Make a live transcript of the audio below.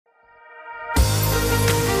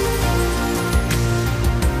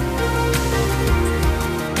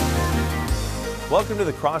Welcome to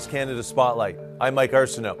the Cross Canada Spotlight. I'm Mike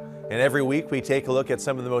Arsenault, and every week we take a look at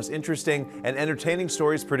some of the most interesting and entertaining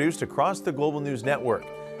stories produced across the Global News Network.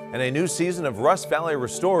 And a new season of Rust Valley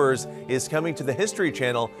Restorers is coming to the History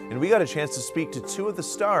Channel, and we got a chance to speak to two of the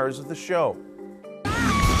stars of the show.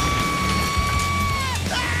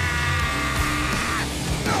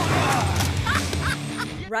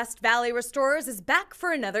 Rust Valley Restorers is back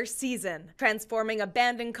for another season, transforming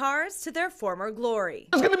abandoned cars to their former glory.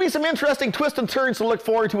 There's going to be some interesting twists and turns to look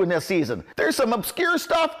forward to in this season. There's some obscure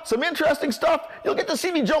stuff, some interesting stuff. You'll get to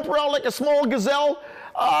see me jump around like a small gazelle.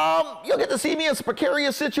 You'll get to see me in some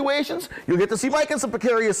precarious situations. You'll get to see Mike in some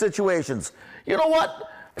precarious situations. You know what?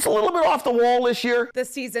 It's a little bit off the wall this year. The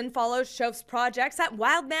season follows Shoaf's projects at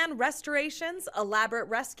Wildman Restorations, elaborate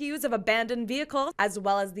rescues of abandoned vehicles, as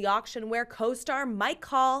well as the auction where co-star Mike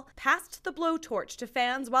Hall passed the blowtorch to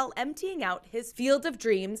fans while emptying out his Field of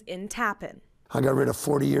Dreams in Tappan. I got rid of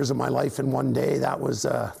 40 years of my life in one day. That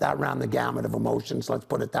ran the gamut of emotions, let's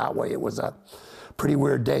put it that way. It was a pretty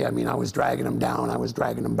weird day. I mean, I was dragging them down, I was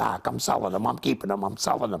dragging them back. I'm selling them, I'm keeping them, I'm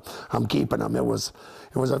selling them, I'm keeping them. It was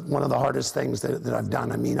one of the hardest things that I've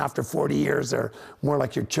done. I mean, after 40 years, they're more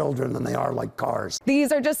like your children than they are like cars.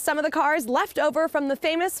 These are just some of the cars left over from the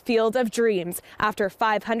famous Field of Dreams. After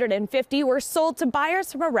 550 were sold to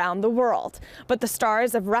buyers from around the world. But the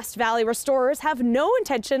stars of Rust Valley Restorers have no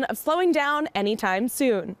intention of slowing down anytime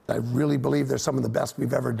soon. I really believe they're some of the best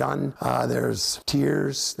we've ever done. There's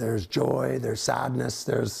tears, there's joy, there's sadness,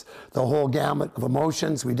 there's the whole gamut of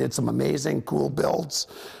emotions. We did some amazing, cool builds.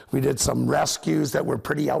 We did some rescues that were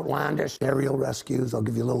pretty outlandish. Aerial rescues, I'll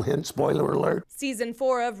give you a little hint, spoiler alert. Season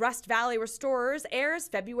 4 of Rust Valley Restorers airs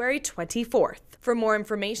February 24th. For more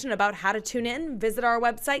information about how to tune in, visit our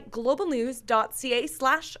website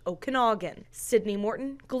globalnews.ca/Okanagan. Sydney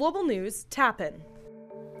Morton, Global News, Tappan.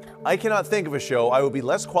 I cannot think of a show I would be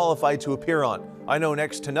less qualified to appear on. I know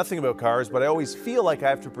next to nothing about cars, but I always feel like I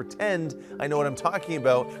have to pretend I know what I'm talking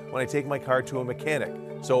about when I take my car to a mechanic.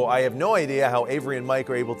 So I have no idea how Avery and Mike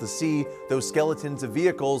are able to see those skeletons of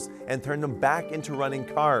vehicles and turn them back into running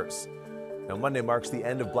cars. Now, Monday marks the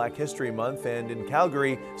end of Black History Month, and in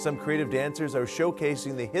Calgary, some creative dancers are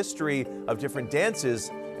showcasing the history of different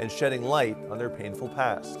dances and shedding light on their painful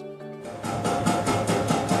past.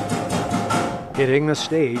 Hitting the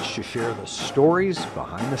stage to share the stories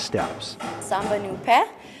behind the steps. Samba no pé,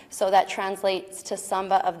 so that translates to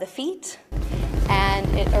samba of the feet, and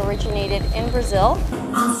it originated in Brazil.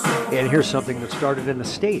 And here's something that started in the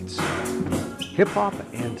States. Hip-hop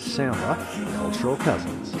and samba, cultural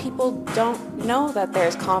cousins. People don't know that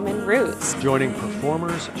there's common roots. Joining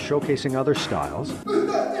performers showcasing other styles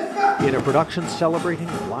in a production celebrating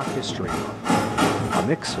Black History Month. A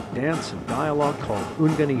mix of dance and dialogue called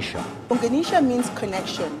Unganisha. Unganisha means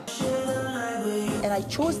connection. And I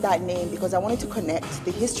chose that name because I wanted to connect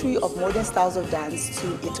the history of modern styles of dance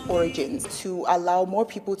to its origins, to allow more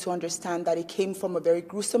people to understand that it came from a very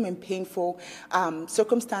gruesome and painful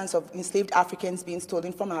circumstance of enslaved Africans being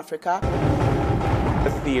stolen from Africa.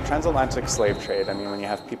 With the transatlantic slave trade, I mean, when you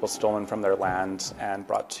have people stolen from their land and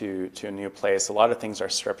brought to a new place, a lot of things are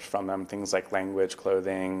stripped from them, things like language,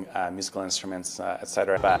 clothing, musical instruments,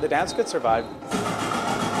 etc. But the dance could survive.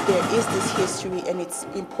 There is this history, and it's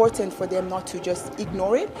important for them not to just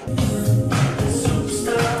ignore it.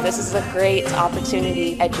 This is a great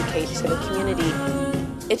opportunity to educate to the community.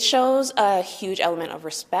 It shows a huge element of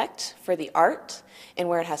respect for the art and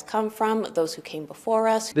where it has come from, those who came before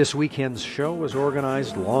us. This weekend's show was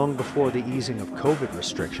organized long before the easing of COVID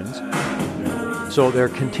restrictions, so they're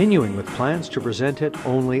continuing with plans to present it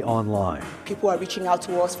only online. People are reaching out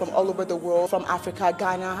to us from all over the world, from Africa,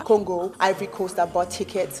 Ghana, Congo, Ivory Coast that bought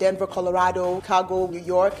tickets, Denver, Colorado, Chicago, New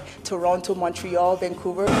York, Toronto, Montreal,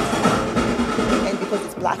 Vancouver. And because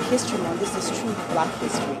it's Black History Month, this is true Black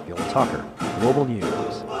history. Bill Tucker, Global News.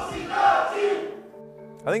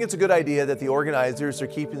 I think it's a good idea that the organizers are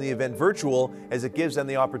keeping the event virtual, as it gives them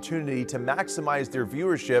the opportunity to maximize their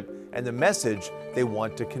viewership and the message they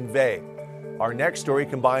want to convey. Our next story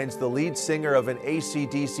combines the lead singer of an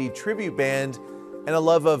AC/DC tribute band and a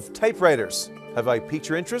love of typewriters. Have I piqued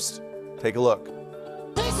your interest? Take a look.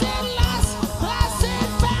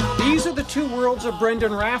 These are the two worlds of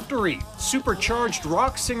Brendan Raftery, supercharged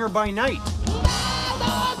rock singer by night,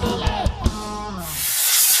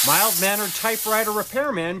 mild-mannered typewriter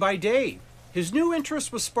repairman by day. His new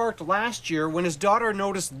interest was sparked last year when his daughter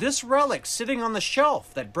noticed this relic sitting on the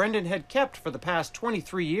shelf that Brendan had kept for the past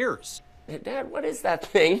 23 years. Dad, what is that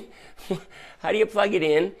thing? How do you plug it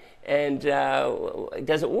in? And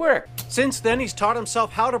does it work? Since then, he's taught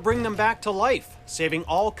himself how to bring them back to life, saving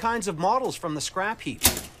all kinds of models from the scrap heap.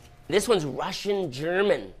 This one's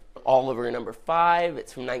Russian-German. Oliver number 5.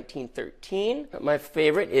 It's from 1913. My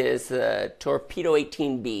favorite is Torpedo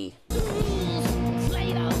 18B.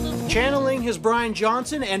 Channeling his Brian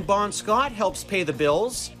Johnson and Bon Scott helps pay the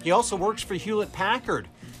bills. He also works for Hewlett-Packard.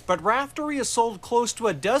 But Raftery has sold close to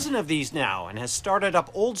a dozen of these now and has started up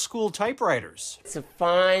old-school typewriters. It's a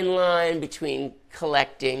fine line between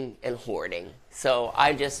collecting and hoarding, so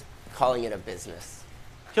I'm just calling it a business.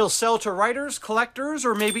 He'll sell to writers, collectors,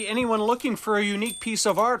 or maybe anyone looking for a unique piece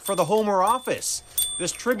of art for the home or office.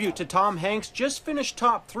 This tribute to Tom Hanks just finished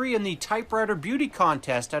top 3 in the typewriter beauty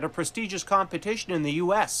contest at a prestigious competition in the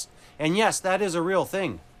U.S. And yes, that is a real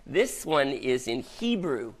thing. This one is in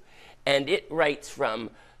Hebrew, and it writes from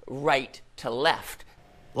right to left.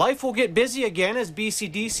 Life will get busy again as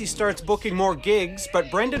BCDC starts booking more gigs, but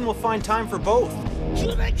Brendan will find time for both.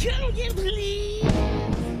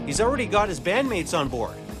 He's already got his bandmates on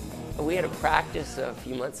board. We had a practice a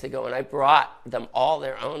few months ago, and I brought them all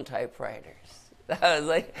their own typewriters. I was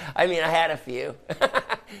like, I had a few.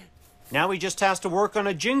 Now he just has to work on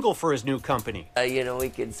a jingle for his new company. We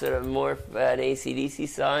could sort of morph an AC/DC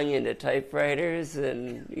song into typewriters,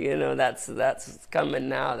 and that's coming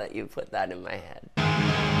now that you put that in my head.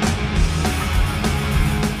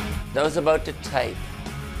 Those about to type,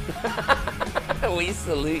 we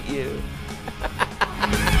salute you.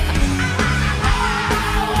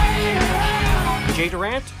 Jay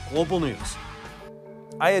Durant, Global News.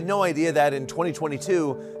 I had no idea that in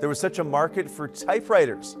 2022 there was such a market for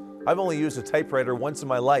typewriters. I've only used a typewriter once in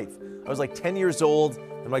my life. I was like 10 years old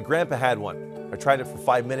and my grandpa had one. I tried it for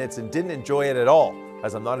 5 minutes and didn't enjoy it at all,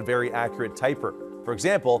 as I'm not a very accurate typer. For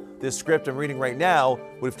example, this script I'm reading right now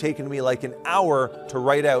would have taken me like an hour to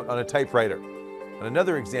write out on a typewriter. And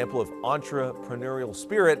another example of entrepreneurial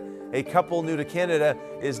spirit, a couple new to Canada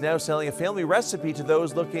is now selling a family recipe to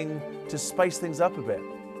those looking to spice things up a bit.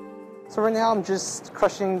 So right now I'm just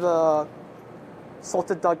crushing the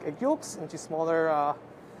salted duck egg yolks into smaller,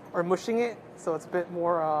 or mushing it so it's a bit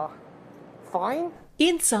more fine.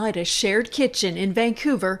 Inside a shared kitchen in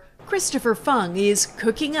Vancouver, Christopher Fung is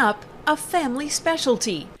cooking up a family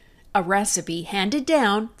specialty, a recipe handed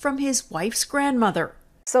down from his wife's grandmother.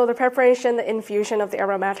 So the preparation, the infusion of the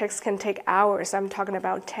aromatics can take hours. I'm talking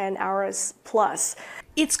about 10 hours plus.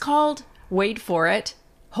 It's called, wait for it,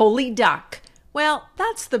 Holy Duck. Well,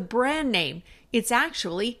 that's the brand name. It's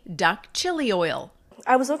actually duck chili oil.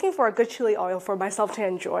 I was looking for a good chili oil for myself to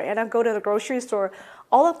enjoy, and I go to the grocery store.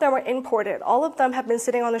 All of them are imported. All of them have been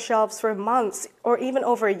sitting on the shelves for months or even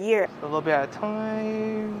over a year. A little bit at a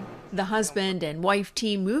time. The husband and wife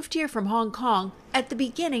team moved here from Hong Kong at the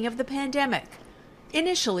beginning of the pandemic.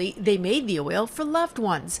 Initially, they made the oil for loved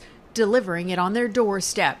ones, delivering it on their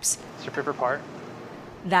doorsteps. It's your favorite part.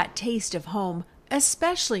 That taste of home,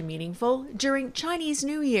 especially meaningful during Chinese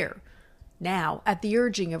New Year. Now, at the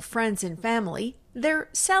urging of friends and family, they're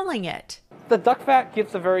selling it. The duck fat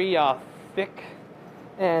gives a very thick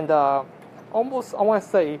and almost, I want to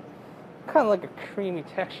say, kind of like a creamy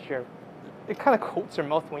texture. It kind of coats your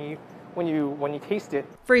mouth when you taste it.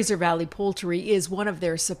 Fraser Valley Poultry is one of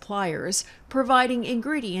their suppliers, providing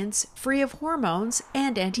ingredients free of hormones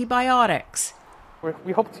and antibiotics.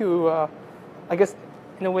 We hope to, I guess,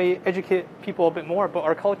 in a way, educate people a bit more about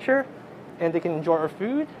our culture, and they can enjoy our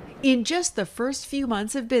food. In just the first few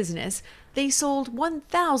months of business, they sold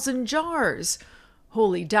 1,000 jars.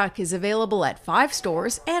 Holy Duck is available at 5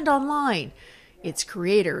 stores and online. Its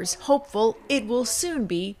creators hopeful it will soon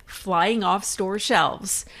be flying off store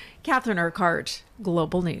shelves. Catherine Urquhart,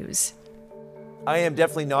 Global News. I am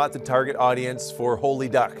definitely not the target audience for Holy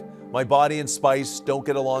Duck. My body and spice don't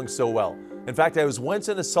get along so well. In fact, I was once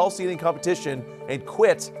in a salsa eating competition and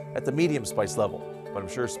quit at the medium spice level. But I'm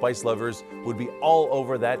sure spice lovers would be all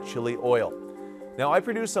over that chili oil. Now, I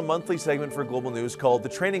produce a monthly segment for Global News called The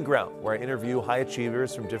Training Ground, where I interview high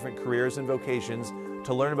achievers from different careers and vocations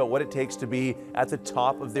to learn about what it takes to be at the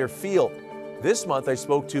top of their field. This month, I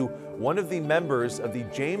spoke to one of the members of the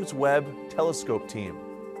James Webb Telescope team.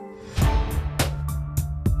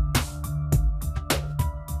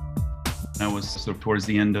 I was sort of towards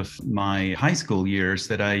the end of my high school years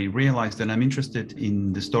that I realized that I'm interested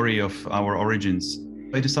in the story of our origins.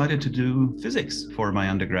 I decided to do physics for my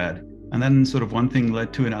undergrad. And then sort of one thing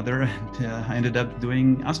led to another, and I ended up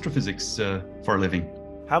doing astrophysics for a living.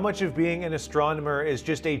 How much of being an astronomer is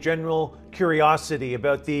just a general curiosity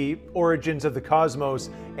about the origins of the cosmos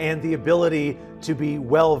and the ability to be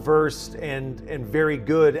well-versed and very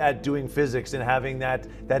good at doing physics and having that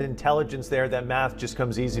intelligence there, that math just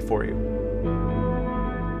comes easy for you?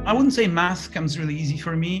 I wouldn't say math comes really easy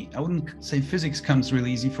for me. I wouldn't say physics comes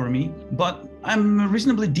really easy for me, but I'm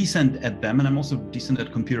reasonably decent at them, and I'm also decent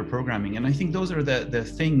at computer programming. And I think those are the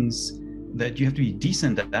things that you have to be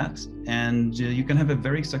decent at, and you can have a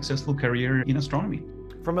very successful career in astronomy.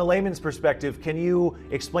 From a layman's perspective, can you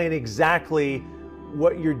explain exactly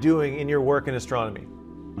what you're doing in your work in astronomy?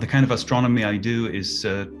 The kind of astronomy I do is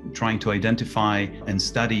trying to identify and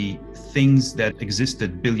study things that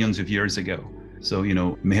existed billions of years ago. So,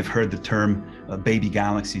 you may have heard the term baby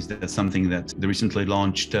galaxies. That's something that the recently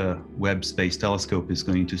launched Webb Space Telescope is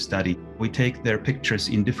going to study. We take their pictures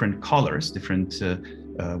in different colors, different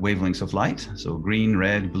wavelengths of light, so green,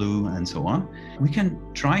 red, blue, and so on. We can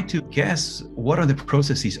try to guess what are the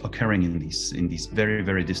processes occurring in these very,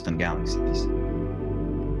 very distant galaxies.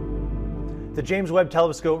 The James Webb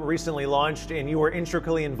Telescope recently launched, and you were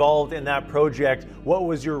intricately involved in that project. What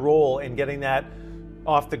was your role in getting that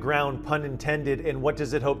off the ground, pun intended, and what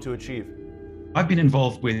does it hope to achieve? I've been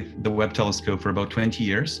involved with the Webb Telescope for about 20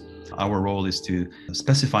 years. Our role is to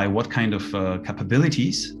specify what kind of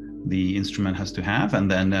capabilities the instrument has to have, and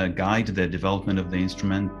then guide the development of the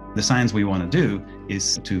instrument. The science we want to do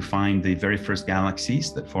is to find the very first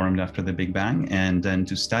galaxies that formed after the Big Bang, and then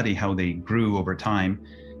to study how they grew over time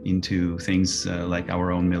into things like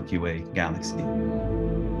our own Milky Way galaxy.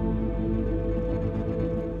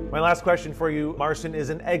 My last question for you, Marcin, is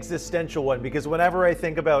an existential one, because whenever I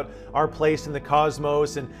think about our place in the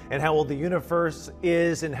cosmos and how old the universe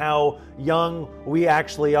is and how young we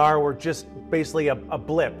actually are, we're just basically a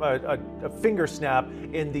blip, a finger snap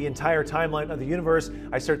in the entire timeline of the universe.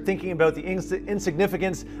 I start thinking about the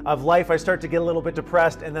insignificance of life. I start to get a little bit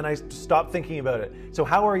depressed, and then I stop thinking about it. So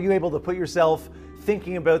how are you able to put yourself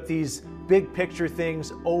thinking about these big picture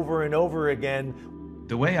things over and over again?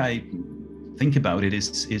 The way I think about it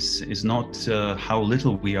is not how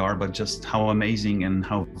little we are, but just how amazing and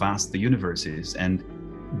how vast the universe is. And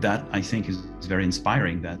that, I think, is very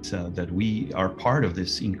inspiring, that we are part of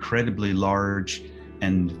this incredibly large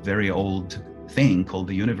and very old thing called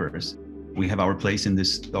the universe. We have our place in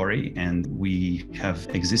this story, and we have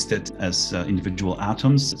existed as individual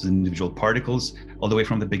atoms, as individual particles, all the way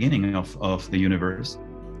from the beginning of the universe.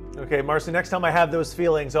 Okay, Marcin, next time I have those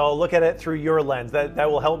feelings, I'll look at it through your lens. That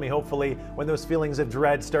will help me, hopefully, when those feelings of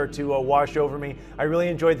dread start to wash over me. I really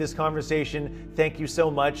enjoyed this conversation. Thank you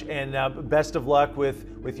so much, and best of luck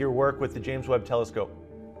with your work with the James Webb Telescope.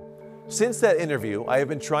 Since that interview, I have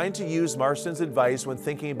been trying to use Marcin's advice when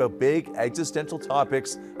thinking about big existential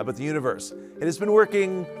topics about the universe. It has been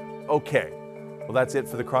working okay. Well, that's it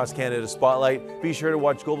for the Cross Canada Spotlight. Be sure to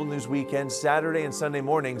watch Global News Weekend Saturday and Sunday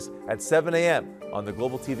mornings at 7 a.m. on the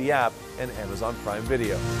Global TV app and Amazon Prime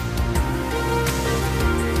Video.